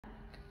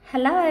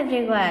Hello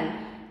everyone.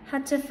 How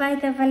to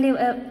find the value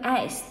of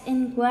x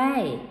and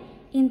y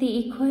in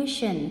the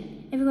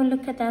equation? Everyone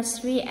look at that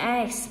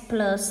 3x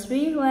plus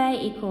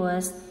 3y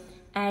equals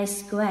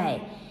x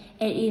squared.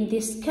 And in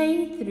this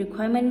case, the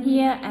requirement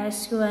here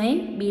x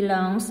squared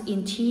belongs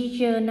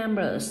integer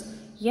numbers.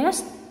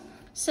 Yes?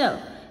 So,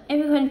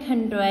 everyone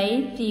can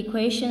write the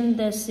equation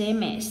the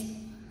same as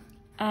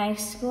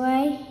x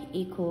squared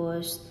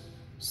equals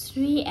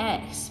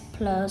 3x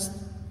plus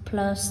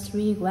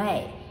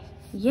 3y.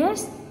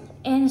 Yes?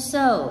 And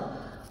so,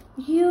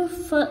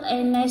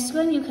 next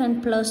one you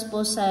can plus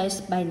both sides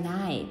by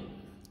 9.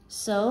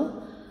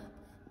 So,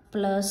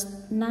 plus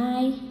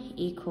 9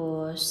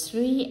 equals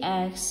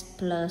 3x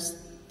plus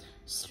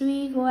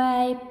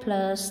 3y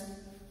plus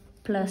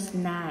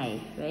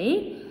 9,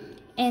 right?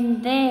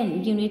 And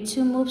then you need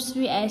to move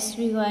 3x,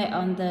 3y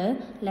on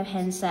the left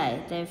hand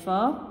side.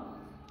 Therefore,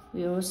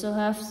 we also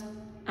have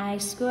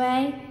x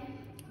squared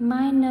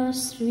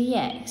minus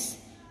 3x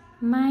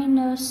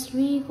minus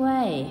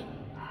 3y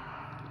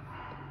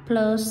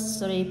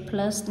plus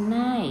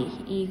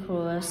 9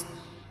 equals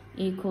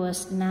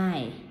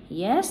 9.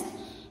 Yes?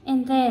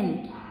 And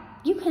then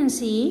you can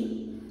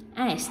see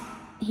x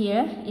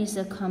here is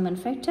a common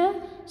factor,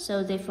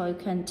 so therefore you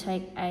can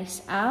take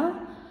x out,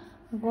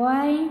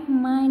 y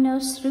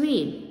minus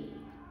 3,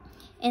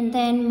 and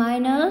then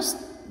minus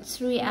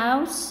 3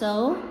 out,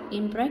 so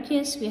in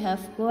brackets we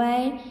have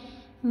y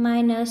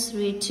minus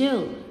 3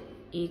 2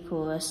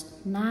 equals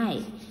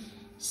 9.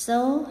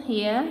 So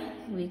here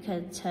we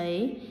can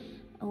take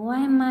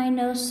y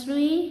minus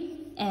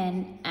 3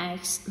 and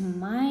x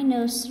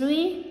minus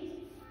 3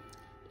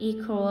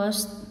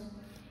 equals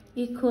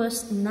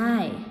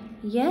 9.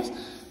 Yes,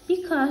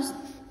 because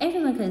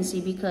everyone can see,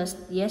 because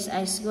yes,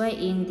 x squared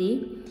in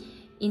the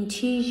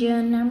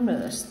integer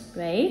numbers,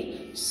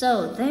 right?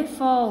 So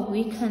therefore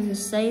we can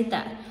say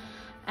that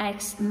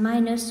x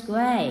minus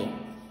y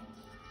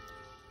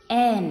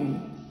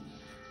and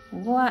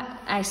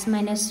x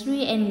minus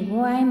 3 and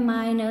y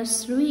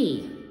minus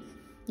 3,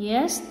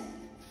 yes,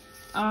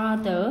 are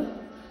the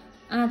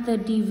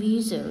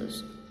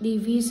divisors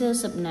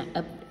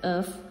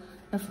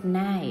of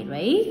 9,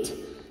 right?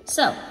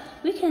 So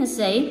we can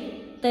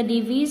say the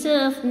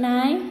divisor of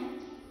 9,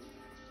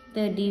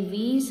 the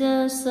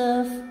divisors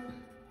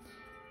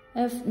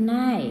of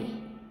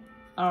 9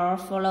 are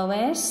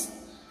followers.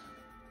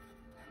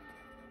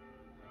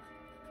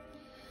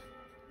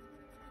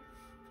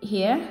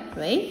 Here,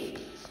 right?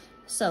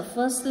 So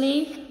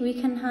firstly, we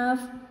can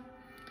have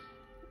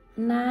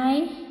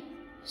 9,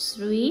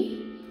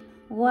 3,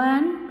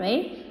 1,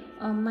 right?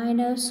 Or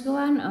minus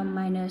 1 or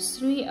minus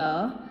 3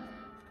 or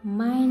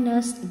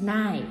minus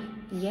 9.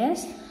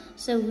 Yes?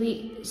 So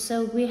we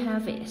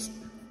have it.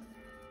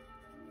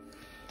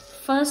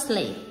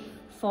 Firstly,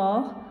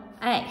 for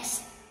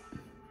x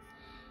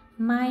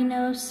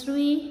minus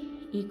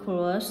 3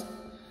 equals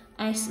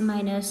x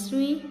minus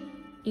 3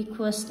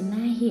 equals 9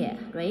 here,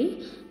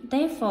 right?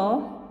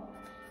 Therefore,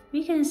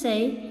 we can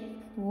say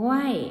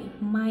y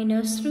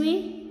minus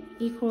 3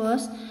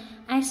 equals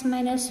x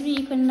minus 3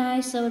 equals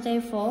 9, so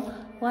therefore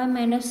y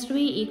minus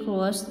 3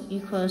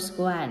 equals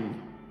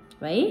 1,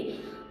 right?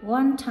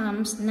 1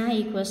 times 9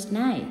 equals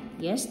 9,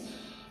 yes?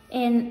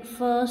 And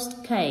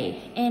first case,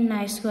 and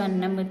next one,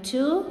 number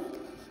 2,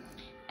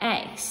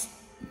 x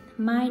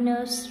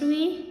minus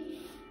 3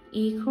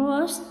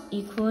 equals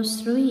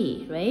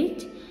 3,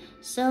 right?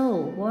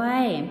 So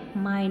y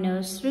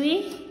minus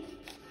 3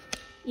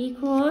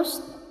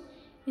 equals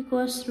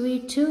 3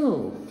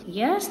 2.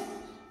 Yes,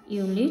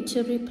 you need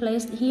to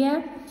replace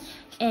here.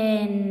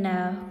 And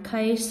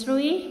case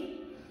 3,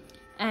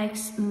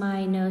 x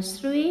minus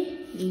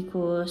 3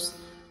 equals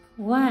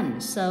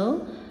 1.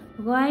 So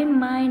y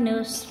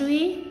minus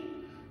 3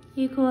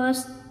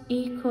 equals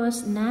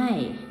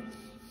 9.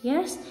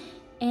 Yes,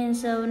 and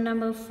so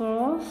number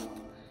 4,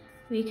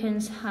 we can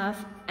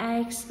have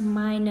x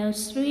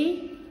minus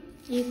 3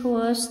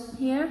 equals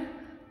here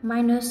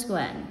minus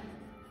 1.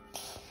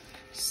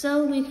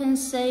 So we can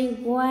say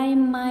y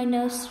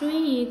minus 3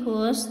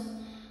 equals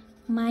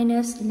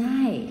minus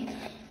 9.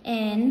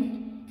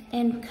 And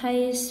in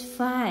case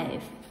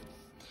 5,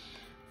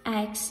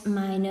 x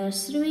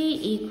minus 3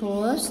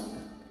 equals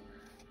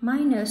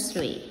minus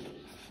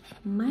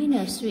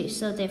 3.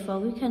 So therefore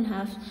we can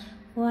have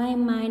y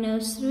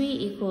minus 3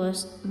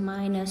 equals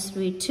minus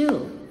 3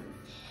 2.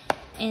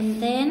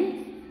 And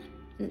then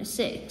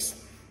 6,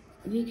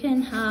 we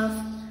can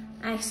have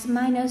x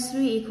minus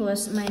 3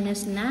 equals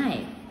minus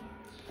 9.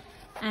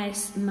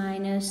 X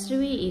minus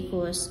 3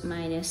 equals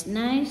minus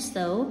 9,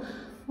 so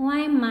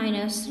y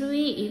minus 3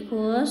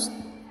 equals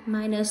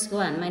minus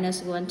 1.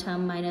 Minus 1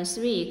 times minus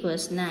 3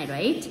 equals 9,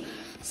 right?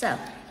 So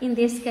in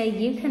this case,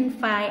 you can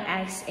find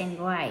x and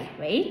y,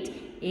 right?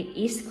 It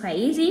is quite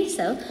easy.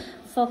 So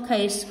for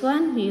case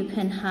 1, you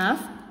can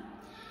have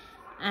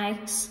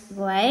x,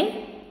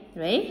 y,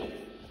 right?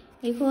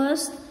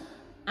 Equals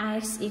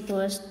x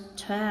equals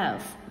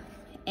 12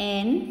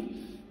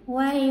 and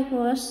y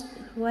equals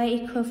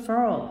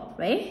 4,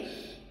 right?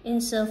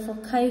 And so for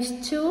case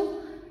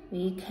 2,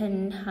 we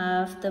can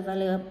have the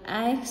value of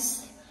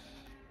x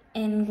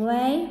and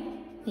y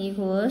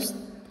equals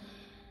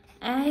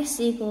x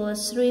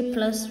equals 3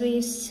 plus 3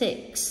 is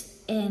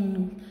 6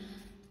 and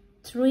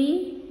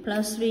 3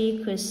 plus 3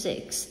 equals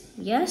 6.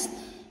 Yes,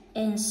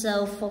 and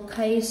so for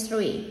case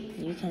 3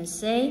 you can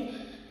say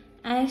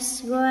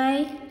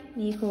xy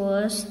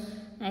equals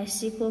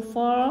x equals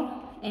 4,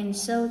 and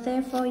so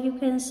therefore you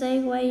can say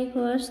y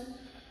equals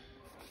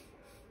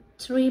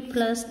 3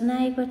 plus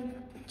 9 equals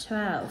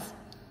 12.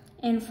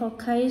 And for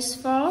case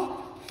 4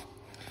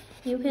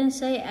 you can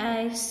say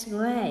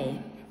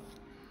xy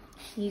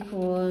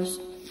equals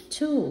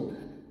 2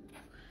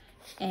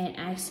 and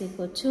x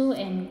equals 2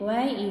 and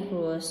y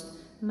equals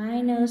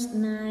minus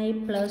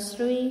 9 plus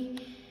 3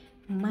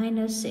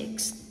 minus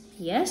 6.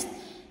 Yes,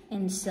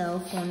 and so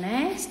for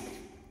next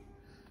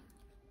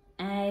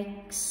xy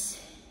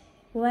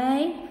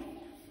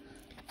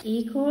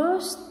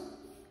equals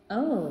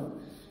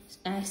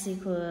x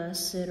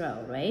equals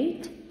 0,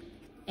 right?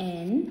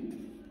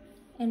 And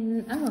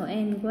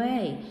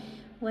y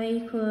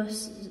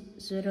equals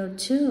 0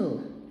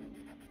 2.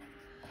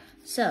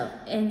 So,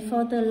 and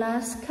for the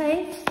last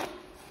case,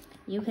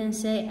 you can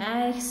say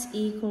x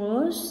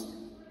equals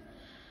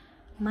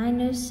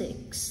minus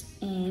 6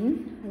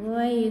 and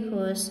y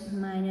equals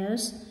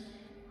minus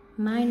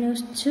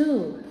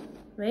 2,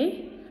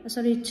 right?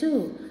 Sorry,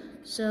 2.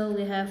 So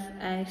we have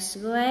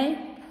xy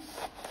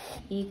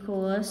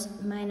equals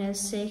minus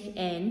 6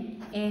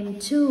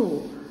 and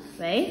 2,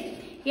 right?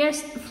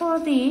 Yes, for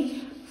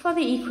the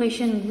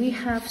equation we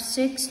have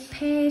 6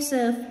 pairs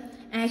of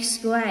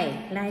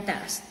xy like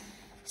that.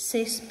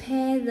 6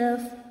 pairs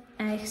of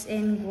x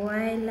and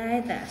y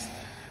like that.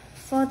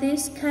 For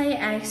this case,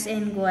 x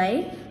and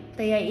y,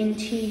 they are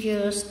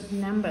integers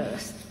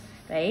numbers,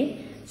 right?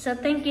 So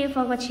thank you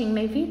for watching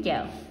my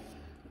video.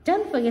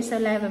 Don't forget to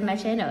subscribe my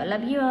channel.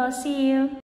 Love you all. See you.